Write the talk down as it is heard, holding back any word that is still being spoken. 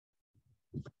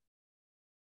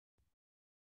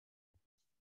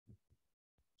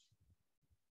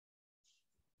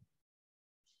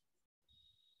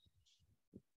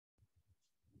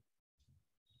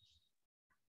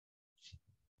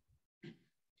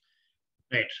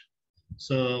Right.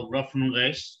 So, good afternoon,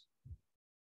 guys.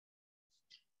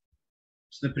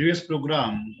 So, the previous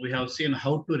program, we have seen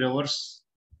how to reverse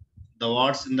the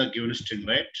words in the given string,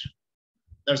 right?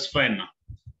 That's fine.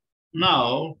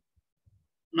 Now,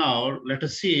 let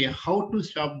us see how to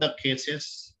swap the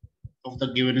cases of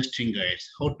the given string, guys.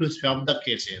 How to swap the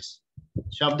cases.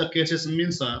 Swap the cases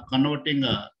means converting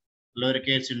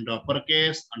lowercase into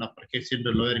uppercase and uppercase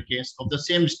into lowercase of the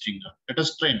same string. Let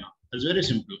us try now. It's very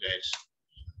simple, guys.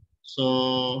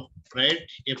 So write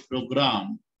a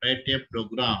program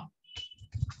to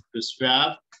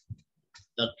swap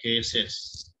the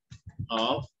cases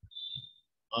of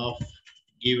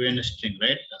given string,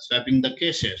 right? Swapping the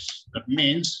cases. That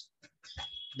means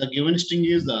the given string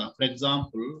is, for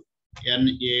example,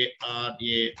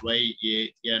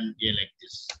 N-A-R-A-Y-A-N-A like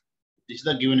this. This is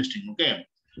the given string, okay?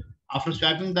 After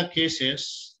swapping the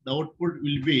cases, the output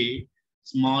will be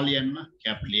small n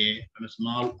capital A and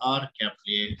small r capital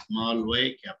A, small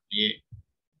y capital A,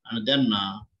 and then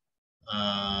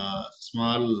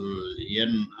small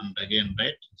n and again,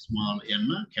 right? Small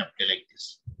n capital like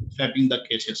this. Swapping the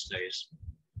cases, guys.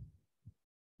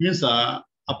 Means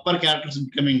upper characters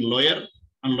becoming lower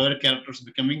and lower characters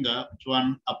becoming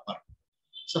one upper.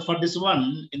 So for this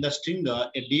one, in the string,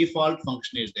 a default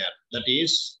function is there. That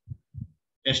is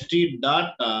st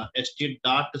dot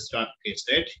swap case,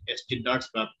 right? St dot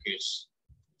swap case.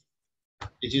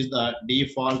 This is the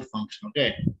default function,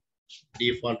 okay?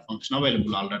 Default function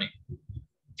available already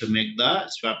to make the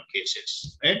swap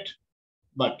cases, right?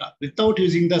 But without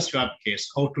using the swap case,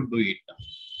 how to do it?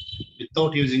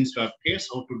 Without using swap case,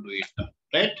 how to do it?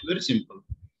 Right? Very simple.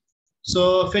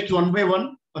 So fetch one by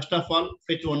one. First of all,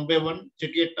 fetch one by one.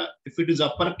 Check it. If it is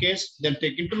uppercase, then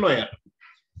take it to lower.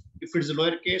 If it is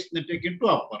lowercase, then take it to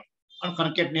upper. And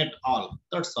concatenate all.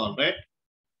 That's all, right?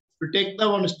 We'll take the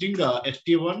one string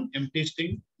st1 empty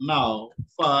string. Now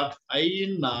for I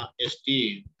in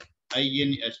st,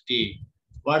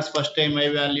 what's first time I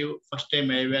value? First time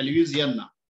I value is n,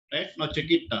 right? Now check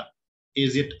it.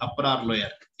 Is it upper or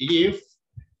lower? If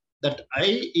that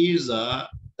I is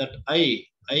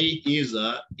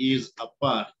is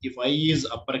upper, if I is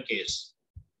uppercase,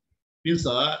 means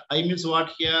I means what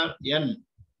here? N,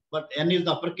 but n is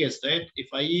the uppercase, right?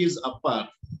 If I is upper,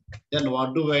 then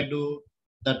what do I do?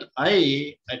 That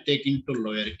I take into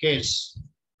lowercase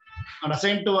and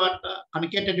assign to what?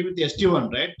 Concatenated with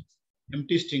st1, right?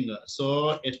 Empty string.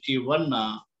 So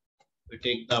st1 we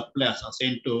take the plus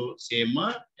assigned to same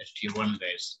st1,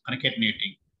 guys.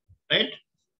 Concatenating, right?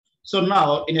 So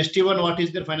now in st1, what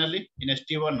is there finally? In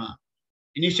st1,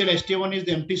 initial st1 is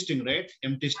the empty string, right?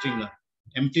 Empty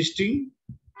string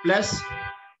plus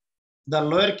the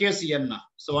lowercase n.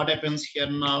 So what happens here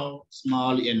now?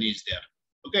 Small n is there.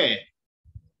 Okay.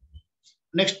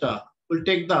 Next, we'll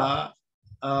take the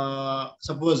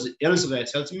suppose else,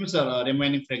 guys. Else means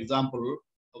remaining, for example.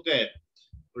 Okay,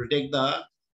 we'll take the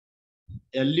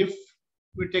elif.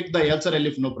 We take the else or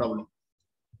elif, no problem.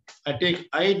 I take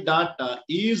I dot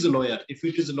is lower. If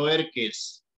it is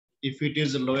lowercase,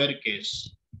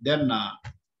 then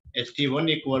st1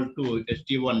 equal to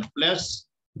st1 plus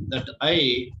that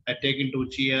I take into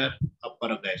here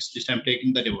upper, guys. This time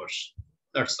taking the reverse.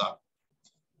 That's all.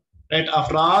 Right,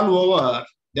 after all over,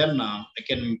 then I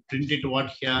can print it what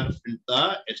here? Print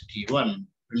the st1.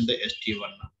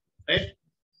 Right?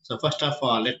 So first of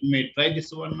all, let me try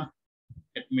this one.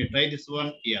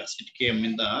 Yes, it came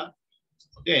in the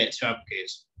swap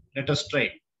case. Let us try.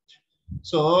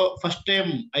 So first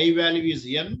time I value is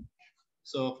n.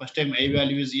 So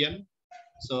n.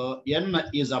 So n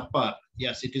is upper.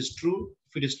 Yes, it is true.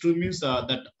 If it is true means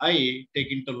that I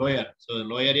take into lower. So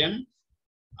lower n.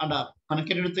 And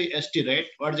concatenated with the st, right?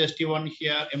 What is st1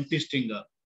 here? Empty string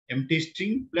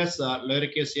plus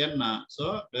lowercase n.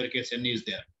 So lowercase n is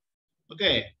there.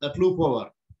 Okay, that loop over.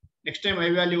 Next time I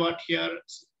value what here?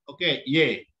 Okay,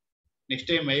 a. Next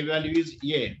time I value is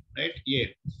a, right?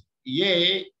 A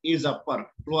is upper.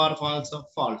 True or false?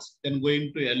 False. Then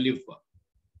going to elif.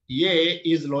 A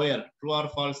is lower. True or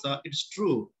false? It's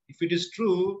true. If it is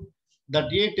true, that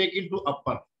a take into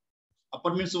upper.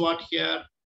 Upper means what here?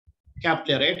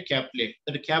 Capital, right? Capital.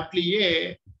 That capital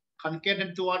A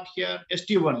concatenated to what here?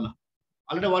 st1.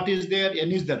 Already what is there?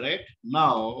 N is there, right?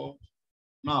 Now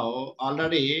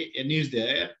already n is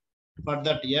there. For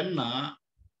that n,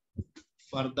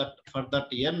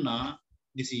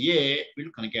 this A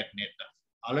will concatenate.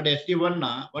 Already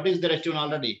st1. What is there? st1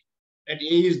 already? That A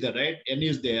is there, right? N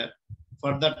is there.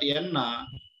 For that n,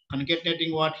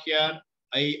 concatenating what here?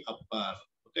 I upper.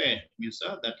 Okay, means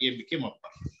that A became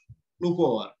upper. Loop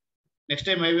over. Next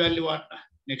time I value what?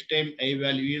 Next time I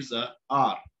value is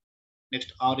R.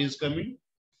 Next R is coming.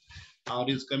 R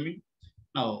is coming.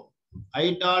 Now,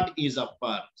 I dot is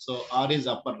upper. So R is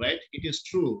upper, right? It is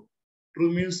true.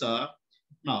 True means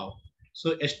now.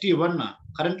 So ST1,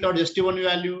 currently what ST1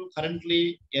 value?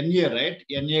 Currently NA, right?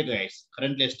 NA guys.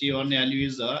 Currently ST1 value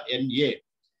is NA.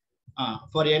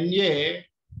 For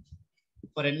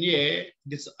NA,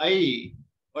 this I,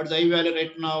 what's I value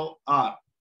right now? R.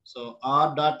 So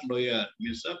R dot lower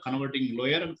means converting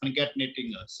lower and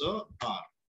concatenating. So R.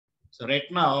 So right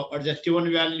now, what's the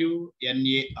ST1 value?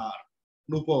 NAR.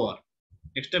 Loop over.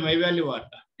 Next time I value what?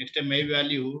 Next time I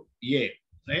value A,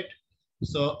 right?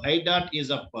 So I dot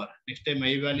is upper. Next time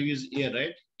I value is A,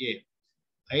 right? A.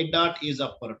 I dot is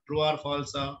upper. True or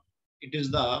false? It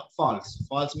is the false.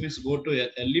 False means go to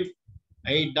a leaf.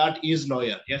 I dot is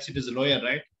lower. Yes, it is lower,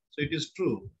 right? So it is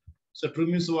true. So true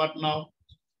means what now?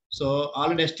 So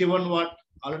already ST1 what?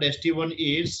 Already ST1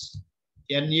 is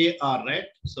NAR, right?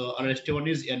 So already ST1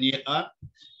 is NAR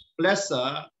plus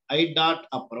I dot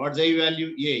upper. What's I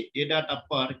value? A dot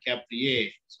upper capital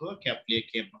A. So capital A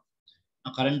came up.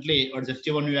 Now currently, what's the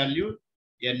ST1 value?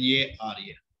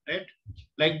 NARA, right?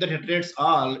 Like that, it rates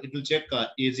all. It will check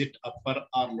is it upper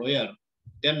or lower.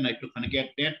 Then I to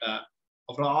concatenate.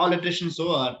 After all iterations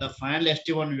over, the final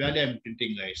ST1 value I'm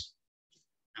printing, guys.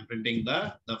 I'm printing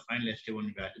the final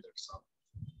ST1 value. That's all.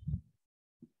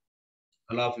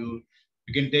 All of you,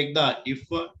 you can take the if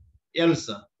else.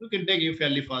 You can take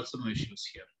if also, no issues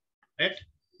here, right?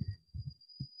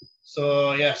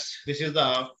 So yes, this is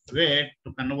the way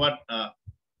to convert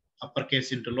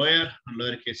uppercase into lower and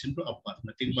lowercase into upper.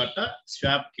 Nothing but a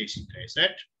swap casing, guys,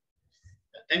 right?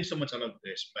 Thanks so much, all of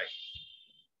you guys. Bye.